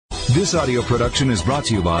This audio production is brought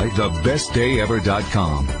to you by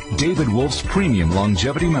thebestdayever.com, David Wolf's premium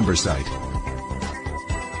longevity member site.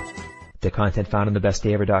 The content found on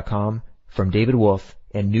thebestdayever.com from David Wolf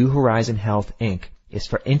and New Horizon Health, Inc. is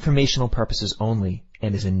for informational purposes only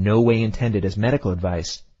and is in no way intended as medical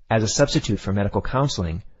advice, as a substitute for medical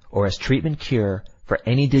counseling, or as treatment cure for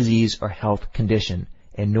any disease or health condition,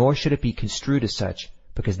 and nor should it be construed as such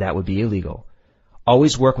because that would be illegal.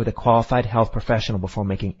 Always work with a qualified health professional before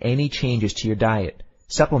making any changes to your diet,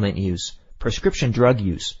 supplement use, prescription drug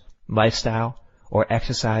use, lifestyle, or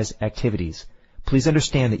exercise activities. Please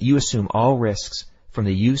understand that you assume all risks from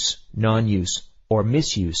the use, non-use, or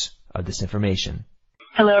misuse of this information.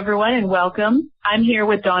 Hello, everyone, and welcome. I'm here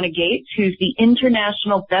with Donna Gates, who's the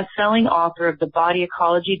international best-selling author of The Body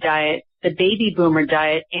Ecology Diet, The Baby Boomer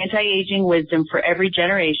Diet, Anti-Aging Wisdom for Every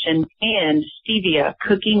Generation, and Stevia,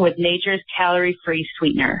 Cooking with Nature's Calorie-Free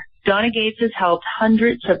Sweetener. Donna Gates has helped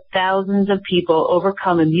hundreds of thousands of people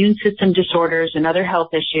overcome immune system disorders and other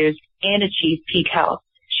health issues and achieve peak health.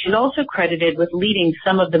 She's also credited with leading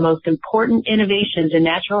some of the most important innovations in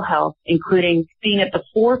natural health, including being at the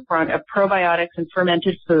forefront of probiotics and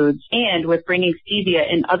fermented foods, and with bringing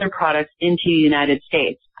stevia and other products into the United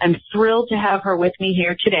States. I'm thrilled to have her with me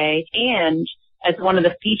here today and as one of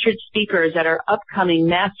the featured speakers at our upcoming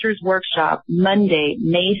Masters Workshop, Monday,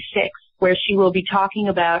 May 6th, where she will be talking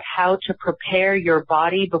about how to prepare your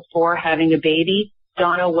body before having a baby.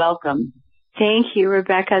 Donna, welcome. Thank you,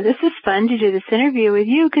 Rebecca. This is fun to do this interview with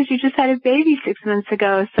you because you just had a baby 6 months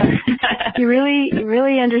ago. So you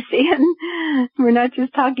really understand. We're not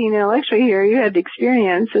just talking intellectually here. You had the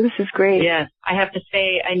experience, so this is great. Yes. I have to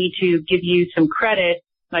say I need to give you some credit.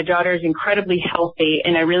 My daughter is incredibly healthy,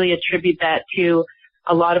 and I really attribute that to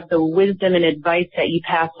a lot of the wisdom and advice that you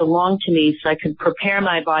passed along to me so I could prepare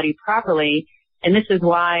my body properly. And this is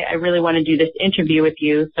why I really want to do this interview with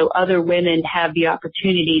you, so other women have the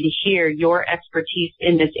opportunity to hear your expertise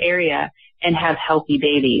in this area and have healthy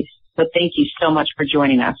babies. So thank you so much for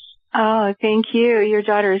joining us. Oh, thank you. Your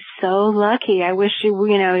daughter is so lucky. I wish there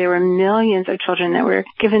were millions of children that were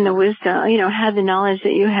given the wisdom, had the knowledge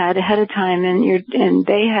that you had ahead of time, and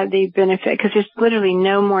they had the benefit, because there's literally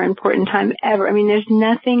no more important time ever. I mean, there's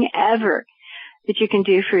nothing ever that you can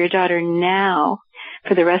do for your daughter now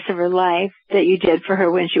for the rest of her life that you did for her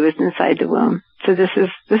when she was inside the womb. So this is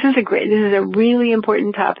a really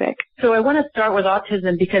important topic. So I want to start with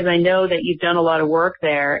autism because I know that you've done a lot of work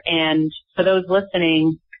there. And for those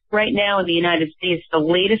listening, right now in the United States, the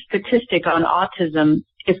latest statistic on autism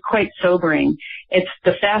is quite sobering. It's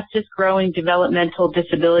the fastest growing developmental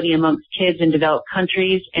disability amongst kids in developed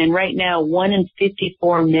countries. And right now, 1 in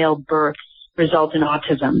 54 male births result in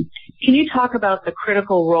autism. Can you talk about the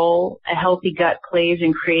critical role a healthy gut plays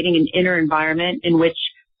in creating an inner environment in which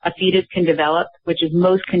a fetus can develop, which is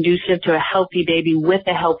most conducive to a healthy baby with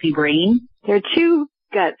a healthy brain? There are two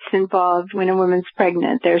guts involved when a woman's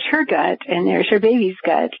pregnant. There's her gut and there's her baby's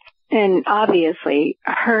gut. And obviously,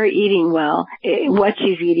 her eating well, what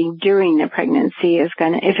she's eating during the pregnancy is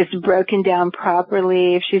if it's broken down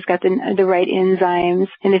properly, if she's got the right enzymes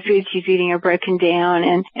and the foods she's eating are broken down,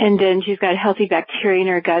 and then she's got healthy bacteria in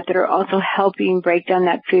her gut that are also helping break down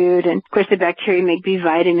that food. And of course, the bacteria make B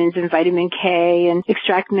vitamins and vitamin K and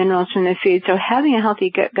extract minerals from the food. So having a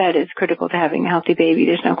healthy gut is critical to having a healthy baby.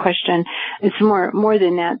 There's no question. It's more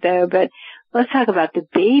than that, though. But let's talk about the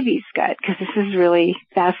baby's gut, because this is really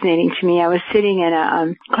fascinating to me. I was sitting in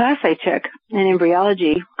a class I took in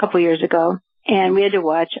embryology a couple years ago, and we had to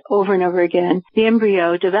watch over and over again the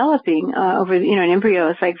embryo developing an embryo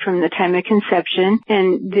is like from the time of conception,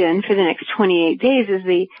 and then for the next 28 days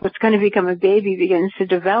as what's going to become a baby begins to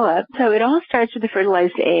develop. So it all starts with the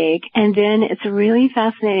fertilized egg, and then it's really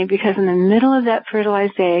fascinating because in the middle of that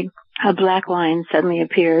fertilized egg, a black line suddenly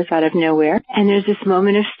appears out of nowhere, and there's this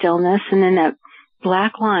moment of stillness, and then that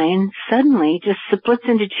black line suddenly just splits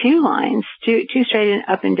into two lines, two straight and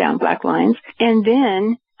up and down black lines, and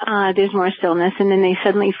then there's more stillness, and then they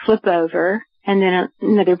suddenly flip over, and then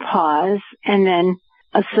another pause, and then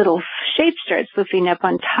a little shape starts lifting up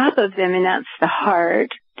on top of them, and that's the heart.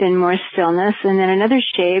 Then more stillness, and then another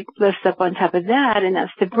shape lifts up on top of that, and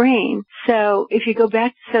that's the brain. So if you go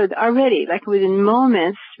back, already, like within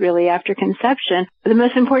moments, really after conception, the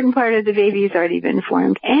most important part of the baby has already been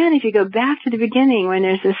formed. And if you go back to the beginning, when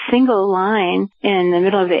there's a single line in the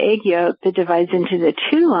middle of the egg yolk that divides into the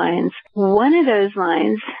two lines, one of those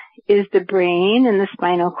lines is the brain and the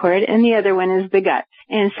spinal cord, and the other one is the gut.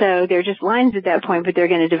 And so they're just lines at that point, but they're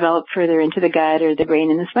going to develop further into the gut or the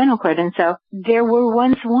brain and the spinal cord. And so there were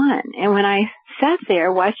once one. And when I sat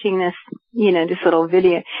there watching this, this little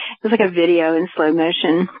video, it was like a video in slow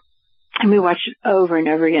motion and we watched it over and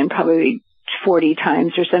over again, probably 40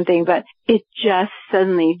 times or something, but it just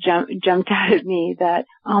suddenly jumped out at me that,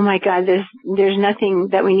 oh my God, there's nothing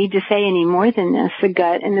that we need to say any more than this. The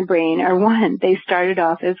gut and the brain are one. They started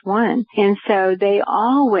off as one. And so they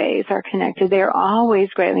always are connected. They're always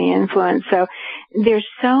greatly influenced. So there's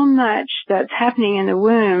so much that's happening in the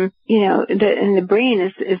womb, and the brain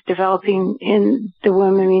is developing in the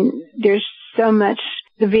womb. I mean, there's so much.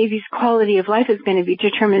 The baby's quality of life is going to be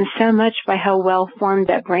determined so much by how well formed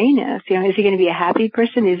that brain is. Is he going to be a happy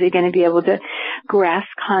person? Is he going to be able to grasp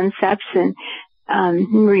concepts and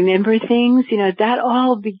remember things? That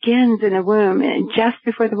all begins in the womb, and just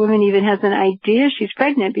before the woman even has an idea she's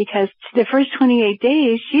pregnant, because the first 28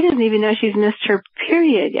 days she doesn't even know she's missed her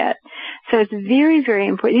period yet. So it's very, very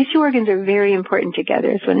important. These two organs are very important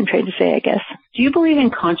together, is what I'm trying to say, I guess. Do you believe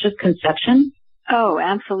in conscious conception? Oh,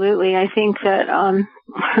 absolutely. I think that,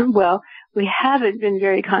 we haven't been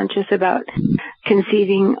very conscious about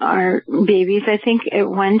conceiving our babies. I think at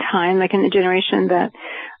one time, like in the generation that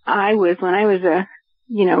I was, when I was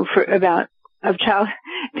of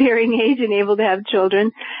childbearing age and able to have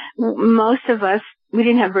children, most of us, we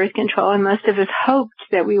didn't have birth control, and most of us hoped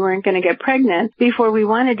that we weren't going to get pregnant before we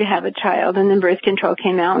wanted to have a child. And then birth control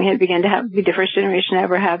came out. We had begun to be the first generation to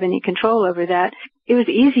ever have any control over that. It was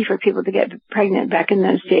easy for people to get pregnant back in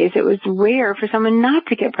those days. It was rare for someone not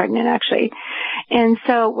to get pregnant, actually. And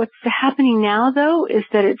so what's happening now, though, is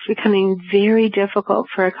that it's becoming very difficult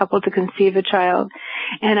for a couple to conceive a child.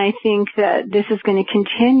 And I think that this is going to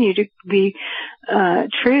continue to be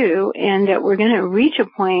true, and that we're going to reach a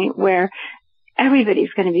point where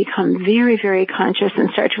everybody's going to become very, very conscious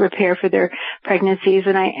and start to prepare for their pregnancies.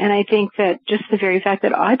 And I think that just the very fact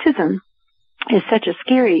that autism is such a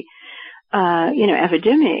scary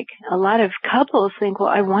epidemic. A lot of couples think, well,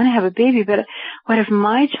 I want to have a baby, but what if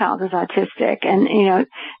my child is autistic? And,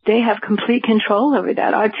 they have complete control over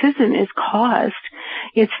that. Autism is caused.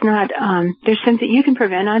 It's not, there's something, you can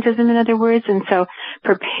prevent autism, in other words. And so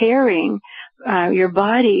preparing your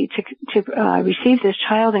body to receive this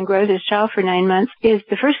child and grow this child for 9 months is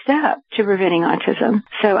the first step to preventing autism.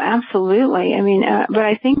 So absolutely. I mean, but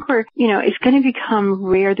I think it's going to become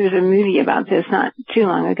rare. There was a movie about this not too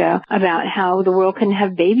long ago about how the world couldn't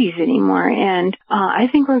have babies anymore. And I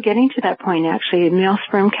think we're getting to that point, actually. The male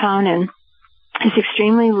sperm count is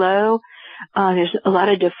extremely low. There's a lot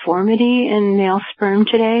of deformity in male sperm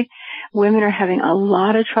today. Women are having a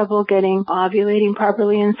lot of trouble ovulating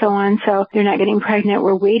properly and so on, so they're not getting pregnant.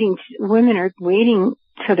 Women are waiting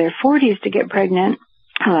till their 40s to get pregnant.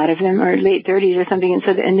 A lot of them are late 30s or something,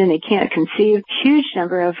 and then they can't conceive. Huge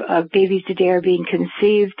number of babies today are being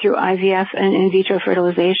conceived through IVF and in vitro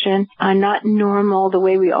fertilization. Not normal the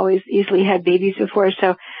way we always easily had babies before.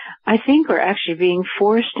 So I think we're actually being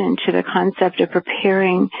forced into the concept of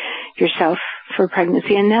preparing yourself for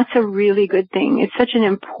pregnancy, and that's a really good thing. It's such an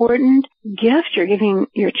important gift you're giving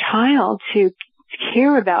your child to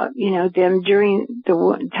care about, them during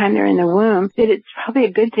the time they're in the womb, that it's probably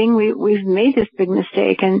a good thing we've made this big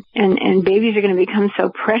mistake, and babies are going to become so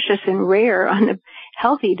precious and rare.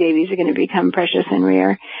 Healthy babies are going to become precious and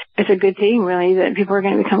rare. It's a good thing, really, that people are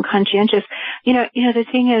going to become conscientious. The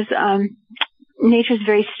thing is, nature's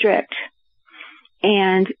very strict,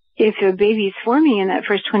 and if a baby is forming in that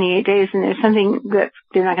first 28 days and there's something that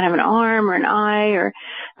they're not going to have an arm or an eye, or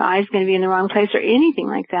the eye's going to be in the wrong place or anything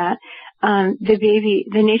like that, the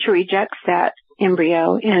nature rejects that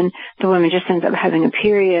embryo, and the woman just ends up having a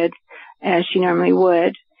period as she normally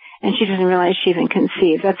would, and she doesn't realize she even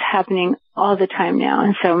conceived. That's happening all the time now.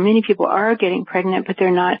 And so many people are getting pregnant, but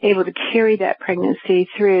they're not able to carry that pregnancy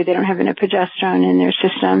through. They don't have enough progesterone in their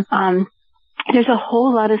system. There's a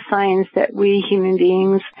whole lot of signs that we human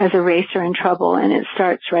beings as a race are in trouble, and it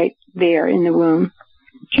starts right there in the womb.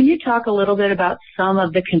 Can you talk a little bit about some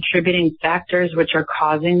of the contributing factors which are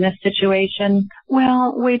causing this situation?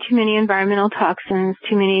 Well, way too many environmental toxins,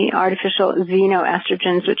 too many artificial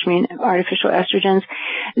xenoestrogens, which mean artificial estrogens.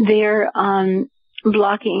 They're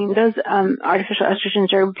blocking, those artificial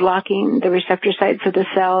estrogens are blocking the receptor sites of the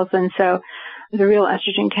cells, and so the real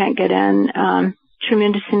estrogen can't get in.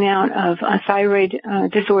 Tremendous amount of thyroid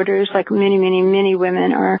disorders, like many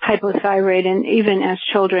women are hypothyroid, and even as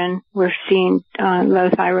children we're seeing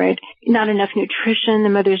low thyroid. Not enough nutrition, the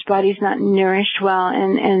mother's body's not nourished well,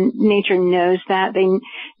 and nature knows that.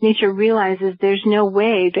 Nature realizes there's no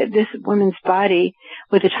way that this woman's body,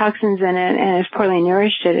 with the toxins in it and as poorly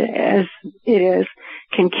nourished as it is,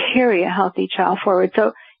 can carry a healthy child forward.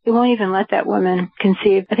 So it won't even let that woman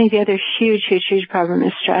conceive. I think the other huge problem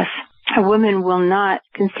is stress. a woman will not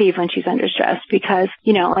conceive when she's under stress because,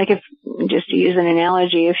 like if, just to use an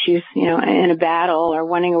analogy, if she's, in a battle or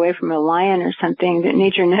running away from a lion or something, that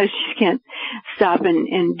nature knows she can't stop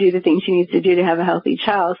and do the things she needs to do to have a healthy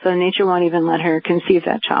child. So nature won't even let her conceive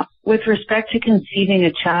that child. With respect to conceiving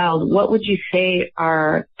a child, what would you say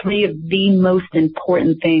are 3 of the most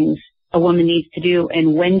important things a woman needs to do,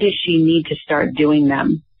 and when does she need to start doing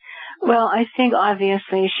them? Well, I think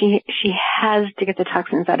obviously she has to get the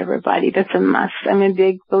toxins out of her body. That's a must. I'm a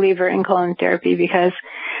big believer in colon therapy because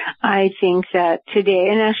I think that today,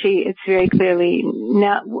 and actually it's very clearly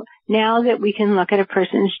now that we can look at a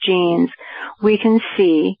person's genes, we can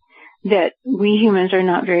see that we humans are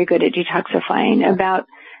not very good at detoxifying. About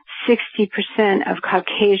 60% of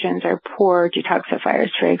Caucasians are poor detoxifiers,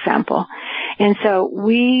 for example. And so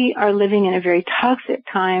we are living in a very toxic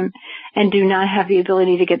time and do not have the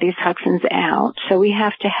ability to get these toxins out. So we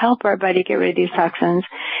have to help our body get rid of these toxins.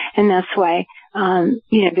 And that's why,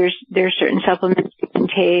 there's certain supplements you can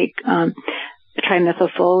take,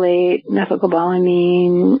 trimethylfolate,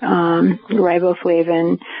 methylcobalamin,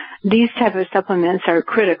 riboflavin. These type of supplements are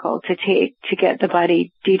critical to take to get the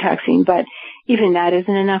body detoxing, but even that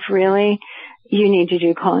isn't enough really. You need to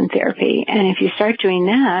do colon therapy. And if you start doing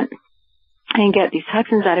that and get these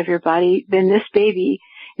toxins out of your body, then this baby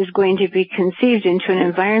is going to be conceived into an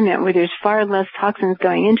environment where there's far less toxins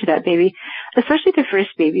going into that baby, especially the first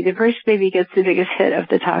baby. The first baby gets the biggest hit of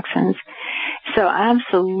the toxins. So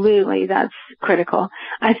absolutely, that's critical.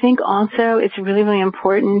 I think also it's really, really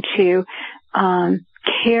important to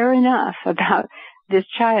care enough about this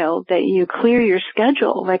child that you clear your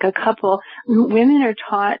schedule. Like a couple, women are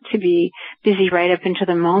taught to be busy right up until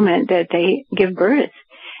the moment that they give birth.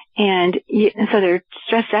 And so they're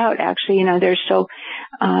stressed out, actually. They're still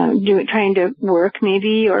trying to work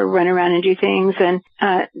maybe or run around and do things. And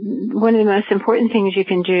one of the most important things you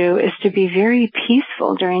can do is to be very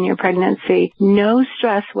peaceful during your pregnancy, no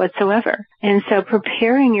stress whatsoever. And so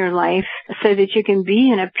preparing your life so that you can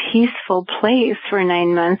be in a peaceful place for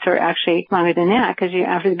 9 months, or actually longer than that, because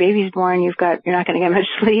after the baby's born, you're not going to get much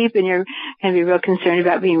sleep, and you're going to be real concerned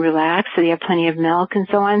about being relaxed, so you have plenty of milk and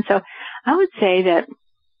so on. So I would say that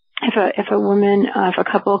if a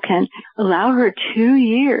couple can allow her 2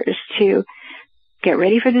 years to get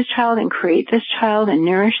ready for this child and create this child and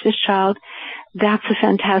nourish this child, that's a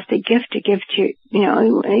fantastic gift to give to,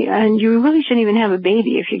 and you really shouldn't even have a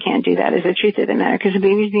baby if you can't do that, is the truth of the matter, because the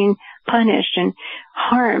baby's being punished and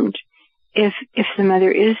harmed if the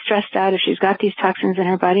mother is stressed out, if she's got these toxins in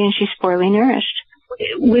her body and she's poorly nourished.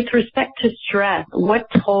 With respect to stress, what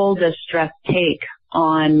toll does stress take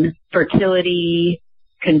on fertility,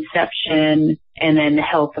 conception, and then the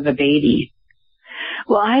health of a baby?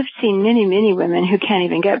 Well, I've seen many, many women who can't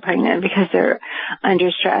even get pregnant because they're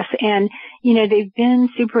under stress. And, they've been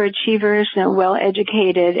super achievers, well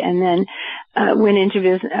educated, and then went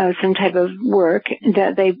into some type of work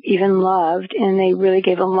that they even loved, and they really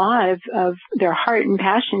gave a lot of their heart and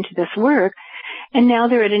passion to this work. And now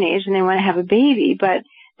they're at an age and they want to have a baby, but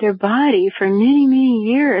their body for many, many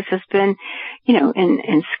years has been,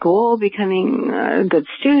 in school, becoming a good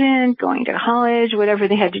student, going to college, whatever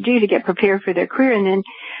they had to do to get prepared for their career, and then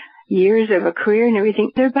years of a career and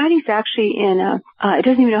everything. Their body's actually it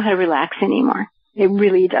doesn't even know how to relax anymore. It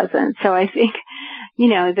really doesn't. So I think,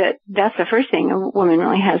 that's the first thing a woman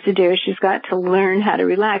really has to do is she's got to learn how to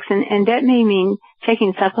relax. And that may mean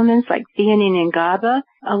taking supplements like theanine and GABA.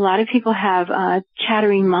 A lot of people have a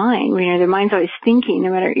chattering mind. Their mind's always thinking,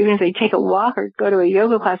 no matter, even if they take a walk or go to a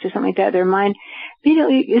yoga class or something like that, their mind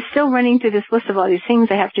is still running through this list of all these things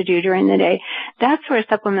they have to do during the day. That's where a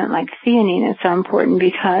supplement like theanine is so important,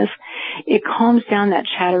 because it calms down that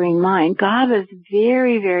chattering mind. GABA is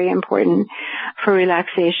very, very important for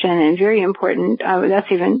relaxation, and very important.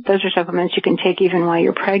 Those are supplements you can take even while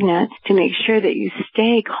you're pregnant to make sure that you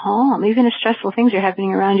stay calm. Even if stressful things are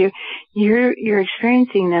happening around you, you're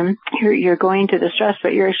experiencing them. You're going to the stress,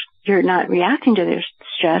 but you're not reacting to the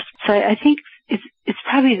stress. So I think it's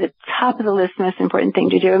probably the top of the list, most important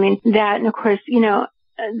thing to do. That, and of course,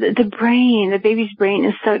 the brain, the baby's brain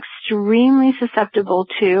is so extremely susceptible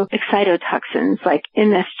to excitotoxins like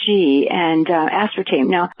MSG and aspartame.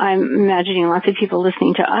 Now, I'm imagining lots of people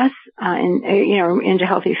listening to us into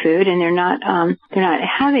healthy food, and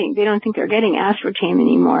they don't think they're getting aspartame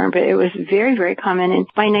anymore, but it was very, very common. And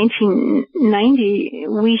by 1990,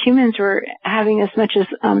 we humans were having as much as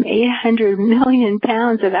 800 million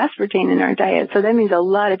pounds of aspartame in our diet. So that means a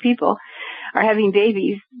lot of people are having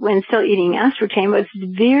babies when still eating aspartame, but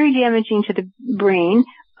it's very damaging to the brain.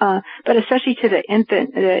 but especially to the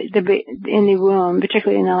infant, in the womb,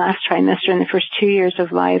 particularly in the last trimester, in the first 2 years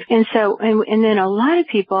of life. And so, and then a lot of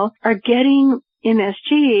people are getting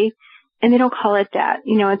MSG, and they don't call it that.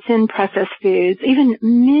 It's in processed foods. Even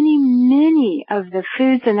many of the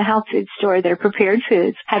foods in the health food store that are prepared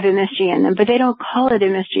foods have MSG in them, but they don't call it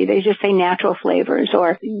MSG. They just say natural flavors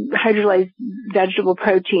or hydrolyzed vegetable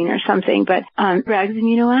protein or something. But Bragg's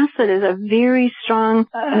amino acid is a very strong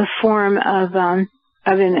form of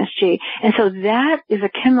MSG. And so that is a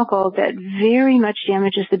chemical that very much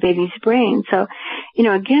damages the baby's brain. So,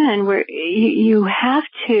 again, you have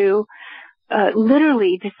to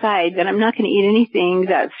literally decide that I'm not going to eat anything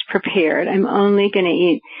that's prepared. I'm only going to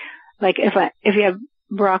eat, like if you have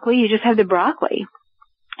broccoli, you just have the broccoli.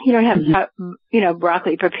 You don't have,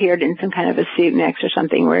 broccoli prepared in some kind of a soup mix or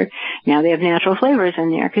something where now they have natural flavors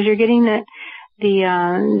in there, because you're getting the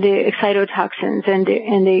excitotoxins and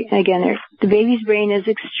the baby's brain is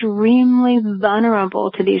extremely vulnerable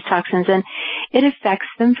to these toxins, and it affects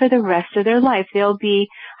them for the rest of their life. They'll be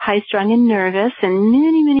high strung and nervous, and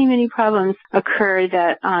many problems occur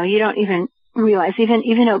that you don't even realize.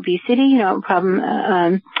 Even obesity,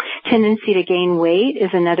 tendency to gain weight is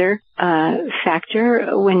another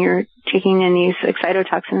factor when you're taking in these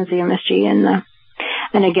excitotoxins, the MSG,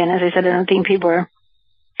 and again, as I said, I don't think people are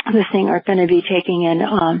listening are going to be taking in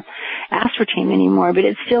aspartame anymore, but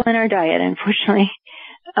it's still in our diet, unfortunately.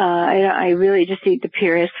 I really just eat the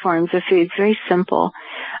purest forms of foods, very simple.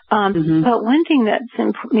 But one thing that's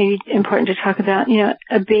maybe important to talk about,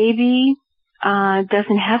 a baby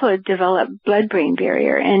doesn't have a developed blood-brain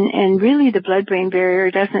barrier, and really the blood-brain barrier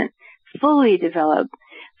doesn't fully develop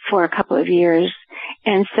for a couple of years.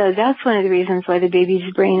 And so that's one of the reasons why the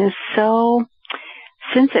baby's brain is so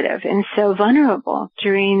sensitive and so vulnerable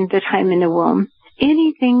during the time in the womb.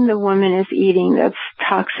 Anything the woman is eating that's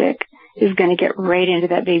toxic is going to get right into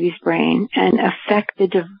that baby's brain and affect the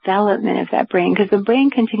development of that brain, because the brain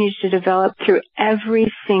continues to develop through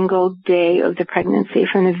every single day of the pregnancy,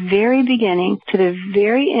 from the very beginning to the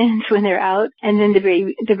very end when they're out, and then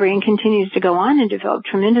the brain continues to go on and develop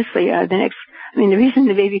tremendously. The reason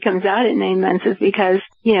the baby comes out at 9 months is because,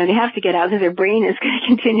 they have to get out because their brain is going to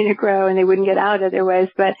continue to grow and they wouldn't get out otherwise.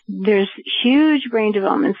 But there's huge brain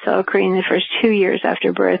development still occurring in the first 2 years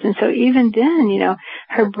after birth. And so even then,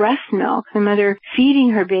 her breast milk, the mother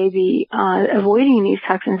feeding her baby, avoiding these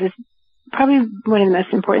toxins is probably one of the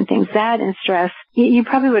most important things. That and stress. You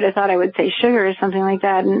probably would have thought I would say sugar or something like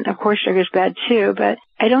that. And of course sugar's bad too, but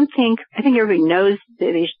I think everybody knows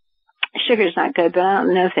that sugar's not good, but I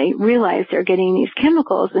don't know if they realize they're getting these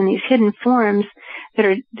chemicals in these hidden forms that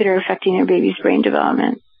are affecting their baby's brain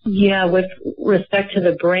development. Yeah, with respect to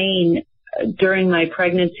the brain, during my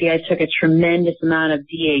pregnancy, I took a tremendous amount of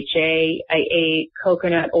DHA. I ate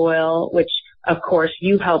coconut oil, which of course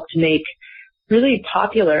you helped make really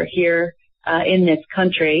popular here in this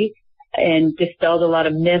country, and dispelled a lot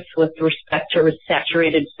of myths with respect to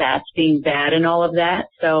saturated fats being bad and all of that.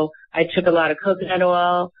 So I took a lot of coconut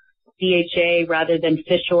oil, DHA rather than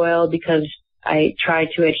fish oil, because I tried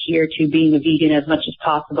to adhere to being a vegan as much as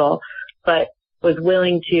possible, but was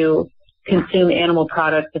willing to consume animal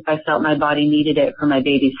products if I felt my body needed it for my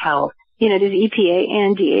baby's health. There's EPA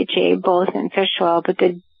and DHA both in fish oil, but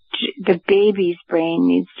the baby's brain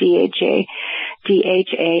needs DHA,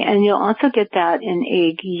 and you'll also get that in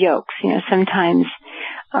egg yolks. Sometimes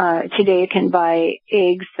today you can buy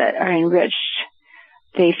eggs that are enriched.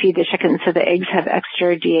 They feed the chickens so the eggs have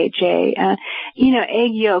extra DHA.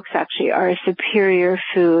 Egg yolks actually are a superior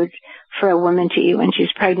food for a woman to eat when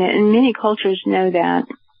she's pregnant, and many cultures know that.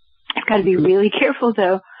 You've got to be really careful,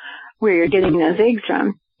 though, where you're getting those eggs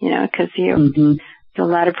from, because there's a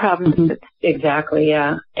lot of problems. Exactly,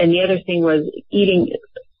 yeah. And the other thing was eating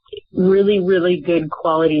really, really good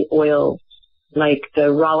quality oils, like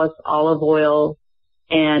the Rawless olive oil,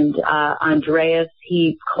 and Andreas,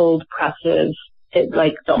 he cold presses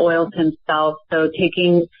like the oils himself. So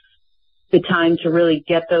taking the time to really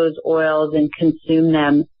get those oils and consume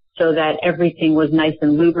them so that everything was nice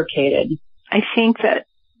and lubricated. I think that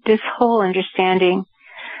this whole understanding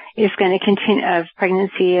is going to continue of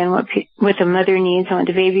pregnancy and what the mother needs and what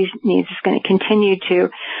the baby needs is going to continue to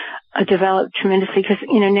develop tremendously, because,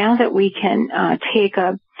 now that we can take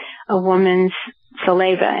a woman's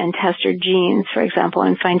saliva and test her genes, for example,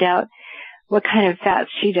 and find out what kind of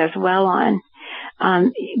fats she does well on,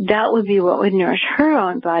 that would be what would nourish her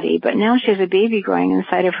own body. But now she has a baby growing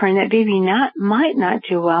inside of her, and that baby might not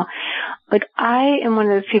do well. Like, I am one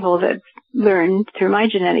of those people that learned through my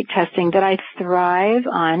genetic testing that I thrive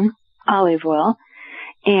on olive oil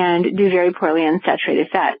and do very poorly on saturated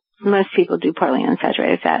fat. Most people do poorly on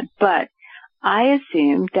saturated fat, but I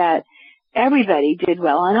assumed that everybody did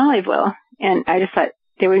well on olive oil. And I just thought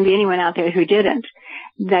there wouldn't be anyone out there who didn't.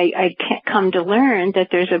 I can't come to learn that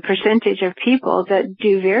there's a percentage of people that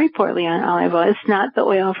do very poorly on olive oil. It's not the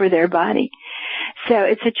oil for their body. So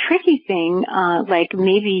it's a tricky thing, like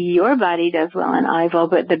maybe your body does well on olive oil,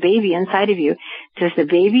 but the baby inside of you, does the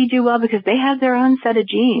baby do well? Because they have their own set of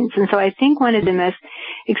genes. And so I think one of the most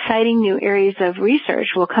exciting new areas of research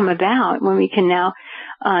will come about when we can now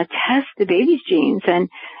test the baby's genes. And,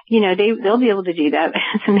 they'll be able to do that.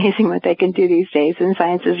 It's amazing what they can do these days, and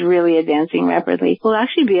science is really advancing rapidly. We'll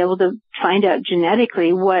actually be able to find out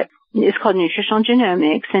genetically what is called nutritional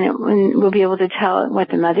genomics, and we'll be able to tell what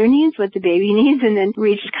the mother needs, what the baby needs, and then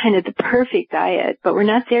reach kind of the perfect diet. But we're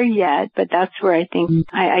not there yet, but that's where I think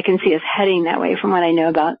I can see us heading that way from what I know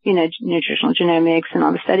about, nutritional genomics and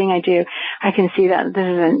all the studying I do. I can see that this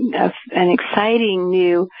is an exciting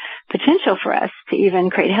new potential for us to even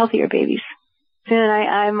create healthier babies.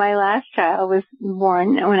 And my last child was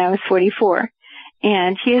born when I was 44,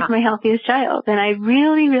 and he is my healthiest child. And I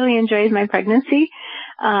really, really enjoyed my pregnancy,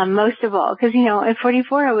 most of all, because, at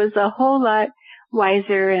 44, I was a whole lot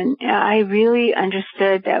wiser, and I really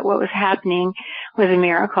understood that what was happening was a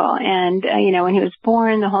miracle. And, when he was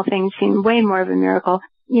born, the whole thing seemed way more of a miracle.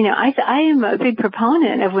 I am a big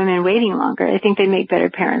proponent of women waiting longer. I think they make better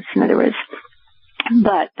parents, in other words.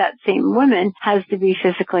 But that same woman has to be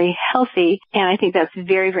physically healthy, and I think that's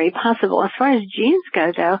very, very possible. As far as genes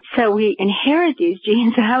go, though, so we inherit these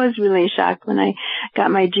genes. I was really shocked when I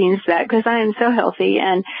got my genes back because I am so healthy,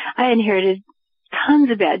 and I inherited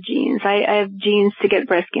tons of bad genes. I have genes to get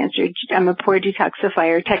breast cancer. I'm a poor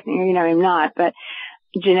detoxifier. Technically, I'm not, but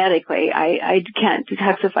genetically, I can't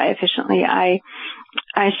detoxify efficiently. I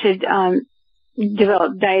should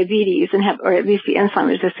develop diabetes and or at least be insulin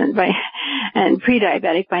resistant and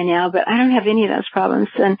pre-diabetic by now, but I don't have any of those problems.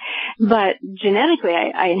 But genetically,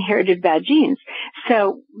 I inherited bad genes.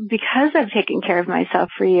 So because I've taken care of myself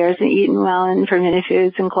for years and eaten well and fermented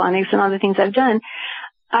foods and colonics and all the things I've done,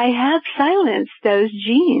 I have silenced those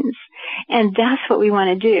genes. And that's what we want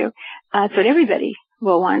to do. That's what everybody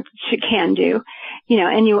can do,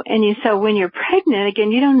 so when you're pregnant,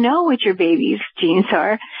 again, you don't know what your baby's genes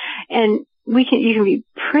are. And you can be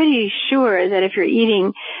pretty sure that if you're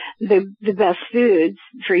eating the best foods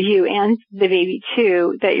for you and the baby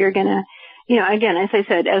too, that you're gonna, again, as I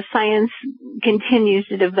said, as science continues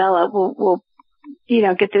to develop, we'll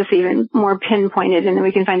get this even more pinpointed, and then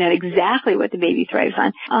we can find out exactly what the baby thrives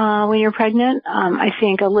on. When you're pregnant, I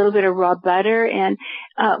think a little bit of raw butter, and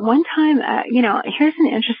one time, here's an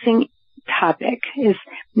interesting topic is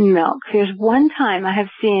milk. There's one time I have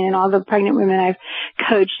seen in all the pregnant women I've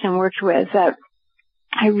coached and worked with that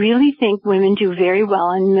I really think women do very well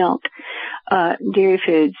on milk, dairy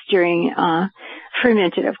foods during,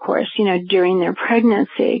 fermented, of course, during their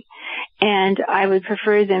pregnancy. And I would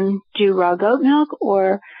prefer them do raw goat milk,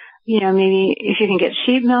 or, maybe if you can get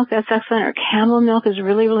sheep milk, that's excellent, or camel milk is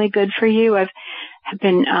really, really good for you. I've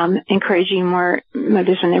been, encouraging more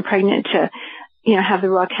mothers when they're pregnant to, have the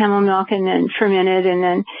raw camel milk and then ferment it and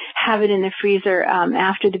then have it in the freezer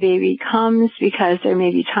after the baby comes, because there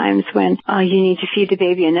may be times when you need to feed the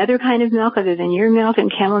baby another kind of milk other than your milk,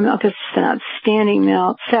 and camel milk is just an outstanding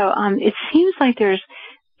milk. So it seems like there's,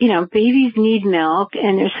 babies need milk,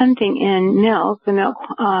 and there's something in milk, the milk,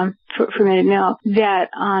 fermented milk, that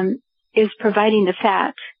is providing the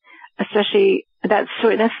fat, especially a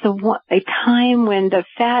time when the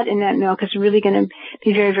fat in that milk is really going to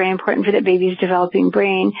be very, very important for that baby's developing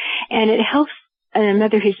brain. And it helps, and a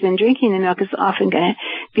mother who's been drinking the milk is often going to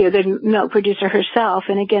be a good milk producer herself.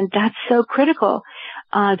 And again, that's so critical.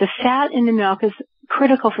 The fat in the milk is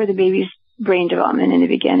critical for the baby's brain development in the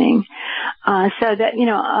beginning. So that,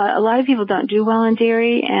 a lot of people don't do well on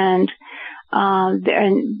dairy,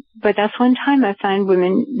 but that's one time I find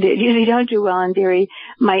women that usually don't do well on dairy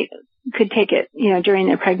could take it, during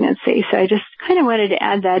their pregnancy. So I just kind of wanted to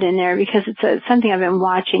add that in there because it's something I've been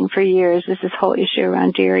watching for years, is this whole issue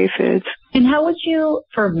around dairy foods. And how would you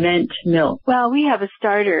ferment milk? Well, we have a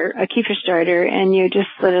kefir starter, and you just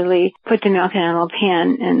literally put the milk in a little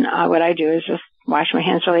pan, and what I do is just wash my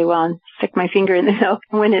hands really well and stick my finger in the milk.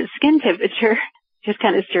 When it's skin temperature, just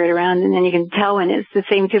kind of stir it around, and then you can tell when it's the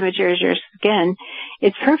same temperature as your skin.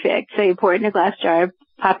 It's perfect. So you pour it in a glass jar,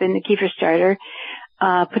 pop in the kefir starter,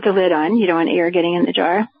 put the lid on. You don't want air getting in the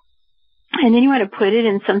jar. And then you want to put it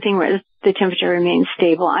in something where the temperature remains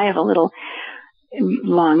stable. I have a little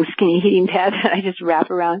long, skinny heating pad that I just wrap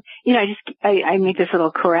around. I make this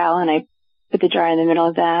little corral, and I put the jar in the middle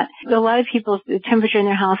of that. A lot of people, the temperature in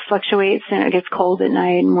their house fluctuates, and it gets cold at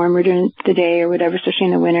night and warmer during the day or whatever, especially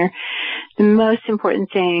in the winter. the most important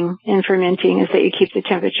thing in fermenting is that you keep the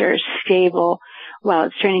temperature stable while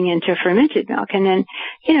it's turning into fermented milk. And then,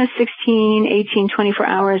 16, 18, 24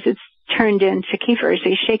 hours, it's turned into kefir. So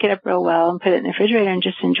you shake it up real well and put it in the refrigerator and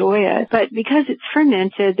just enjoy it. But because it's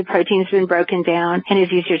fermented, the protein's been broken down and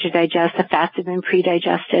is easier to digest. The fats have been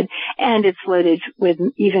pre-digested, and it's loaded with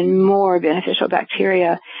even more beneficial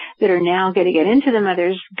bacteria that are now going to get into the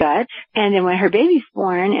mother's gut. And then when her baby's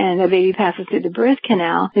born and the baby passes through the birth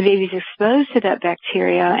canal, the baby's exposed to that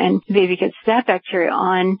bacteria, and the baby gets that bacteria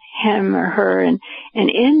on him or her and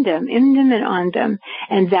in them and on them.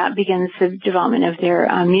 And that begins the development of their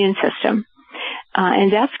immune system.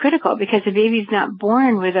 And that's critical because the baby's not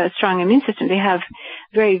born with a strong immune system. They have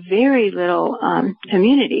very, very little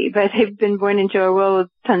immunity, but they've been born into a world with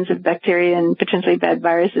tons of bacteria and potentially bad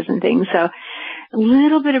viruses and things. So a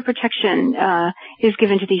little bit of protection is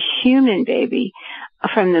given to the human baby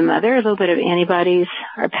from the mother. A little bit of antibodies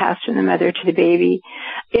are passed from the mother to the baby.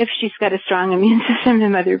 If she's got a strong immune system, the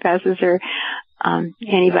mother passes her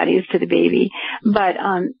antibodies to the baby. But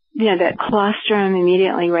that colostrum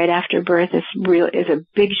immediately right after birth is a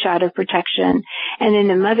big shot of protection. And then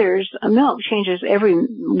the mother's milk changes every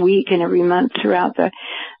week and every month throughout the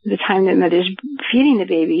time that mother's feeding the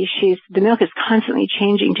baby. The milk is constantly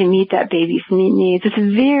changing to meet that baby's needs. It's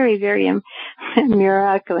very, very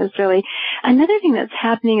miraculous, really. Another thing that's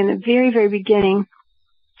happening in the very, very beginning,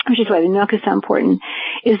 which is why the milk is so important,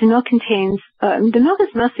 is the milk contains, the milk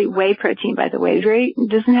is mostly whey protein, by the way. It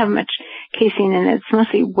doesn't have much casein in it. It's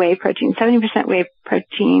mostly whey protein, 70% whey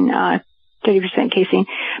protein, 30% casein,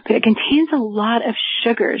 but it contains a lot of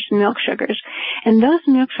sugars, milk sugars. And those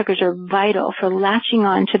milk sugars are vital for latching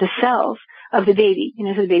on to the cells of the baby.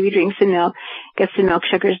 So the baby drinks the milk, gets the milk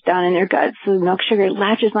sugars down in their guts, so the milk sugar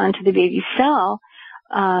latches onto the baby's cell,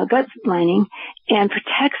 gut lining, and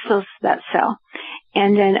protects that cell.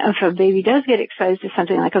 And then if a baby does get exposed to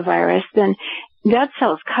something like a virus, then that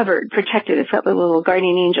cell is covered, protected. It's got the little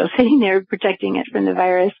guardian angel sitting there protecting it from the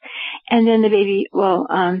virus. And then the baby will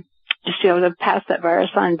just be able to pass that virus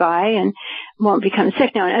on by and won't become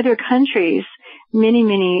sick. Now, in other countries, many,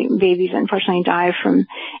 many babies unfortunately die from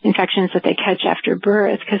infections that they catch after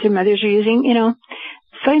birth because their mothers are using,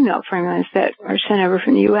 soy milk formulas that are sent over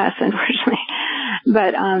from the U.S., unfortunately.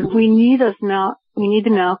 But we need those milk. We need the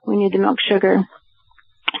milk. We need the milk sugar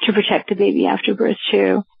to protect the baby after birth,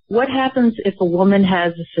 too. What happens if a woman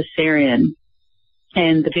has a cesarean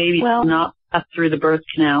and the baby does not pass through the birth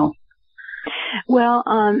canal? Well,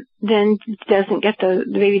 then the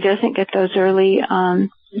baby doesn't get those early,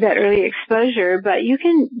 that early exposure, but you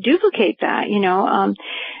can duplicate that,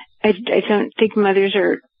 I don't think mothers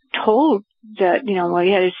are told that,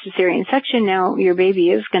 you had a cesarean section, now your baby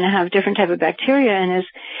is going to have different type of bacteria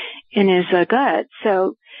in his gut.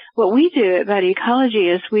 So what we do at Body Ecology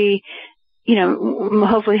is we,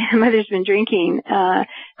 hopefully the mother's been drinking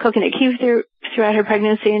coconut kefir throughout her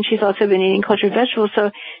pregnancy, and she's also been eating cultured vegetables,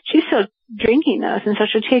 so she's still drinking those. And so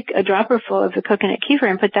she'll take a dropper full of the coconut kefir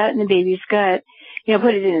and put that in the baby's gut,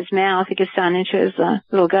 put it in his mouth. It gets down into his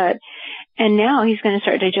little gut. And now he's going to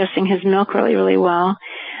start digesting his milk really, really well.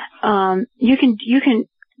 You can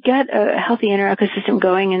get a healthy inner ecosystem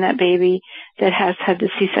going in that baby that has had the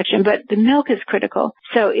C-section, but the milk is critical.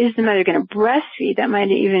 So is the mother going to breastfeed? That might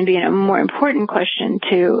even be a more important question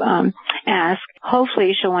to ask.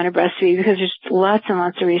 Hopefully she'll want to breastfeed because there's lots and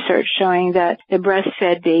lots of research showing that the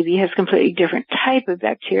breastfed baby has completely different type of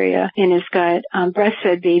bacteria in his gut.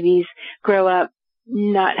 Breastfed babies grow up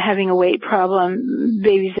not having a weight problem.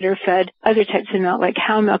 Babies that are fed other types of milk, like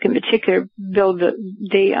cow milk in particular,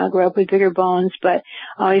 they grow up with bigger bones, but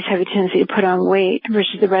always have a tendency to put on weight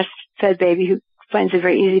versus the breastfed baby who finds it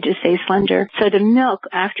very easy to stay slender. So the milk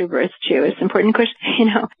after birth too is important. Of course,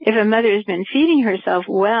 if a mother has been feeding herself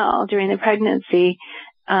well during the pregnancy,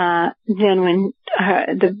 then when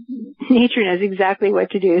the nature knows exactly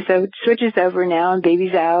what to do, so it switches over now and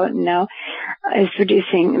baby's out, and now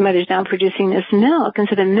mother's now producing this milk, and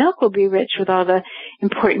so the milk will be rich with all the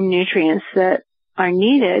important nutrients that are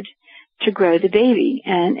needed to grow the baby,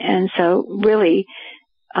 and so really,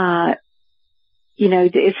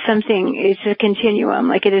 it's a continuum.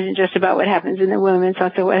 Like, it isn't just about what happens in the womb, it's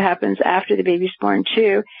also what happens after the baby's born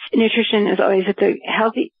too. Nutrition is always at the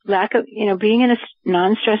healthy lack of, being in a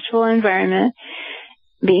non-stressful environment,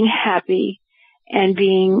 being happy, and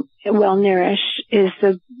being well nourished is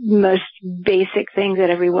the most basic thing that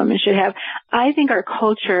every woman should have. I think our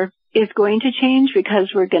culture is going to change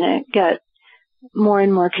because we're going to get more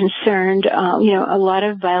and more concerned. A lot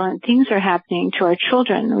of violent things are happening to our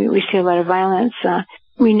children. We see a lot of violence.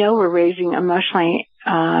 We know we're raising emotionally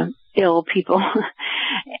ill people.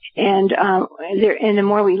 And the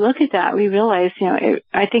more we look at that, we realize,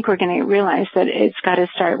 I think we're going to realize that it's got to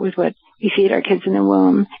start with what we feed our kids in the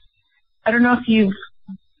womb. I don't know if you've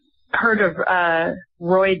heard of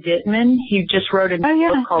Roy Dittman. He just wrote a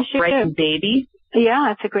book called Breaking Baby.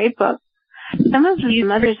 Yeah, it's a great book. Some of the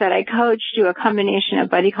mothers that I coach do a combination of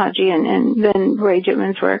body ecology and then Roy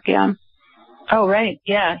Dittman's work, yeah. Oh, right,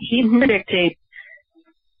 yeah. He's predicting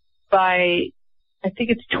by, I think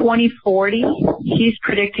it's 2040, he's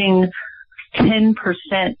predicting 10%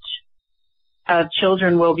 of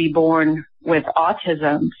children will be born with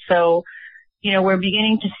autism. So, we're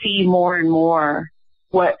beginning to see more and more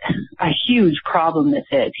what a huge problem this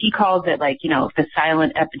is. He calls it the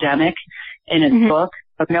silent epidemic in his book,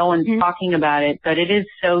 but no one's talking about it, but it is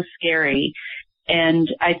so scary. And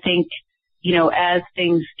I think, as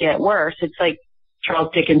things get worse, it's like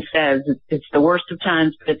Charles Dickens says, it's the worst of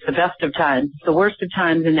times, but it's the best of times. It's the worst of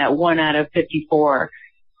times in that 1 out of 54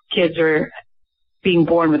 kids are being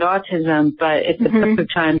born with autism, but it's the best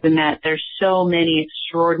of times in that there's so many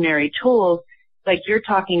extraordinary tools. Like you're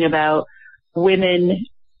talking about, women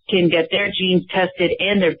can get their genes tested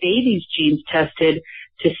and their babies' genes tested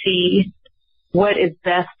to see what is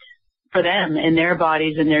best for them and their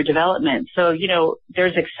bodies and their development. So,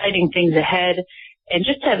 there's exciting things ahead, and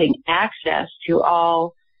just having access to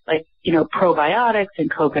all, probiotics and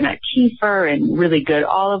coconut kefir and really good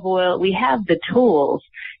olive oil. We have the tools.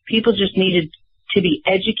 People just needed to be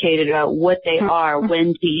educated about what they are,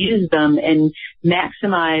 when to use them, and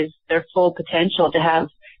maximize their full potential to have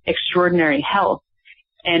extraordinary health.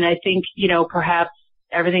 And I think, perhaps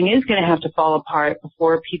everything is going to have to fall apart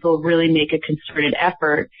before people really make a concerted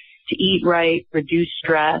effort to eat right, reduce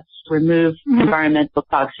stress, remove environmental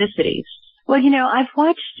toxicities. Well, I've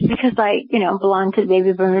watched, because I, belong to the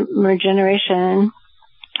baby boomer generation,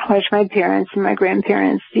 watched my parents and my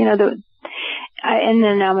grandparents, and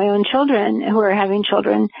then now my own children who are having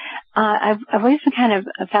children. I've always been kind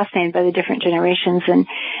of fascinated by the different generations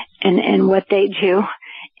and what they do.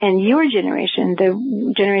 And your generation,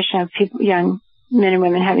 the generation of people, young men and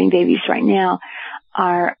women having babies right now,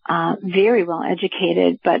 are very well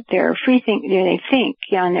educated, but they're they think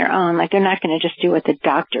on their own, like they're not going to just do what the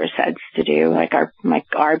doctor says to do, like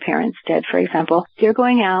our parents did, for example. They're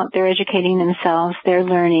going out, they're educating themselves, they're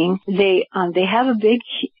learning. They have a big,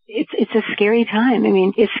 it's a scary time. I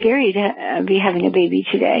mean, it's scary to be having a baby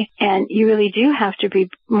today, and you really do have to be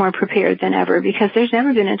more prepared than ever, because there's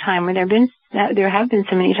never been a time when there have been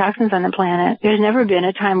so many toxins on the planet. There's never been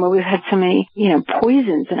a time where we've had so many,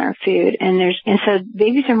 poisons in our food, and so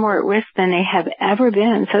babies are more at risk than they have ever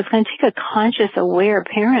been. So it's going to take a conscious, aware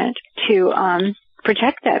parent to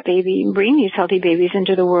protect that baby and bring these healthy babies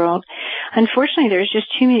into the world. Unfortunately, there's just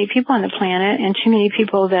too many people on the planet and too many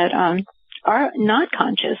people that are not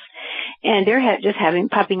conscious, and they're just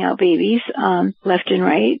popping out babies left and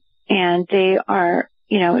right, and they are,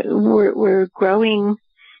 we're growing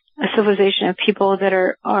a civilization of people that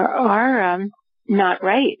are not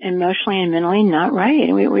right, emotionally and mentally not right.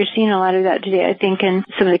 And we're seeing a lot of that today, I think, in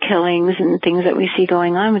some of the killings and things that we see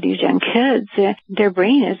going on with these young kids. Their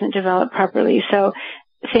brain isn't developed properly. So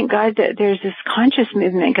thank God that there's this conscious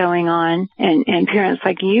movement going on, and parents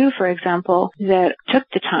like you, for example, that took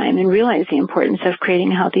the time and realized the importance of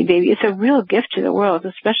creating a healthy baby. It's a real gift to the world,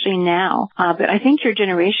 especially now. But I think your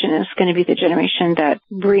generation is going to be the generation that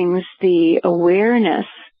brings the awareness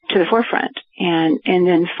to the forefront, and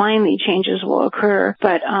then finally changes will occur.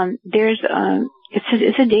 But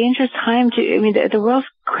it's a dangerous time the world's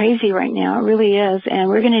crazy right now. It really is. And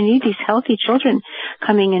we're going to need these healthy children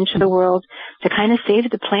coming into the world to kind of save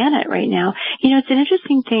the planet right now. It's an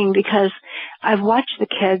interesting thing, because I've watched the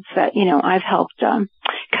kids that, I've helped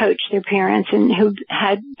coach their parents, and who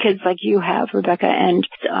had kids like you have, Rebecca, and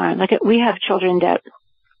we have children that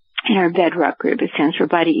in our Bedrock group. It stands for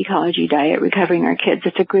Body Ecology Diet Recovering Our Kids.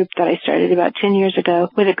 It's a group that I started about 10 years ago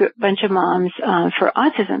with a bunch of moms for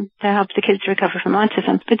autism, to help the kids recover from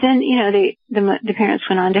autism. But then, the parents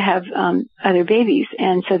went on to have other babies,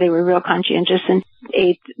 and so they were real conscientious and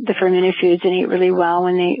ate the fermented foods and ate really well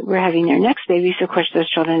when they were having their next baby. So, of course,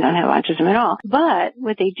 those children don't have autism at all. But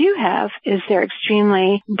what they do have is they're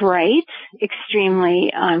extremely bright,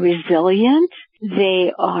 extremely resilient.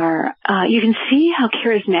 They are, you can see how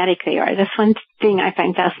charismatic they are. That's one thing I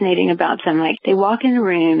find fascinating about them. Like, they walk in the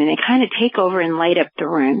room and they kind of take over and light up the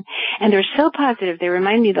room. And they're so positive. They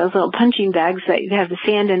remind me of those little punching bags that have the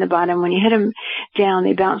sand in the bottom. When you hit them down,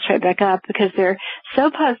 they bounce right back up because they're so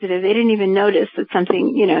positive. They didn't even notice that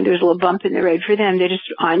something, there was a little bump in the road for them. They're just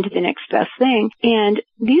on to the next best thing. And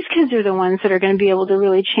these kids are the ones that are going to be able to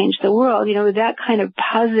really change the world. With that kind of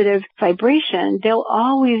positive vibration, they'll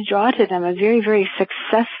always draw to them a very, very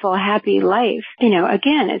successful, happy life.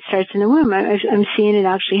 Again, it starts in the womb. I'm seeing it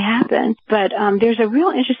actually happen. But there's a real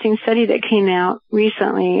interesting study that came out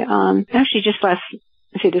recently, actually just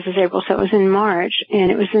this is April, so it was in March,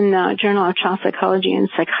 and it was in the Journal of Child Psychology and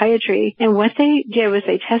Psychiatry. And what they did was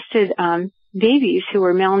they tested babies who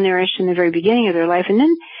were malnourished in the very beginning of their life, and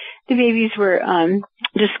then the babies were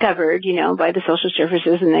discovered, by the social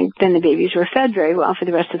services, and then the babies were fed very well for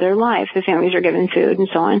the rest of their life. The families were given food and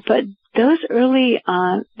so on. But those early,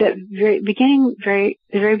 the very beginning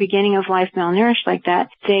of life malnourished like that,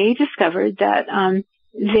 they discovered that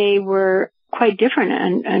they were quite different.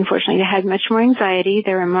 And unfortunately, they had much more anxiety.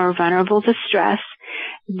 They were more vulnerable to stress.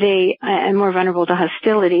 And more vulnerable to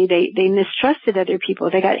hostility. They mistrusted other people.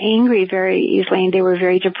 They got angry very easily, and they were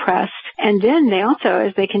very depressed. And then they also,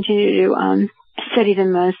 as they continued to study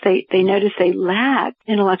them most, they noticed they lacked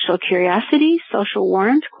intellectual curiosity, social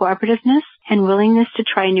warmth, cooperativeness, and willingness to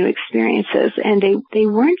try new experiences. And they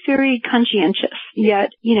weren't very conscientious.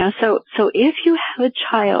 Yet, so if you have a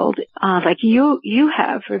child, like you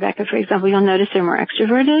have, Rebecca, for example, you'll notice they're more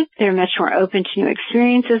extroverted, they're much more open to new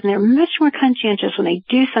experiences, and they're much more conscientious. When they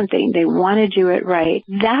do something, they want to do it right.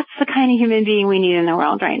 That's the kind of human being we need in the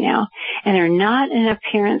world right now. And there are not enough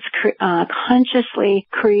parents consciously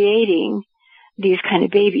creating these kind of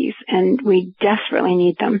babies, and we desperately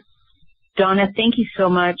need them. Donna, thank you so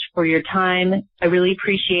much for your time. I really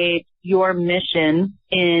appreciate your mission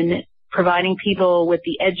in providing people with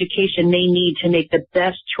the education they need to make the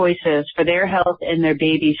best choices for their health and their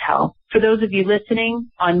baby's health. For those of you listening,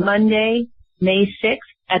 on Monday, May 6th,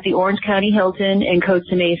 at the Orange County Hilton in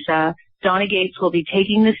Costa Mesa, Donna Gates will be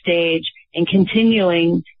taking the stage and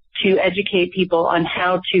continuing to educate people on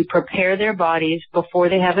how to prepare their bodies before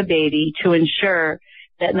they have a baby to ensure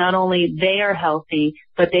that not only they are healthy,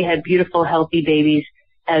 but they have beautiful, healthy babies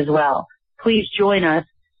as well. Please join us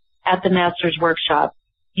at the Masters Workshop.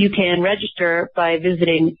 You can register by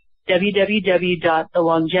visiting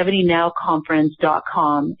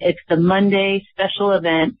www.thelongevitynowconference.com. It's the Monday special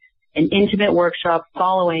event, an intimate workshop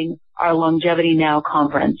following our Longevity Now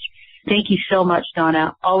conference. Thank you so much,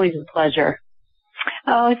 Donna. Always a pleasure.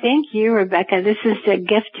 Oh, thank you, Rebecca. This is a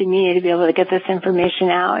gift to me to be able to get this information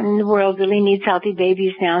out, and the world really needs healthy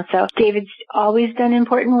babies now. So David's always done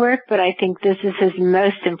important work, but I think this is his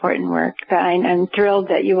most important work. I'm thrilled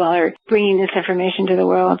that you all are bringing this information to the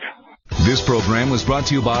world. This program was brought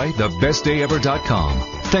to you by thebestdayever.com.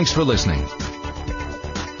 Thanks for listening.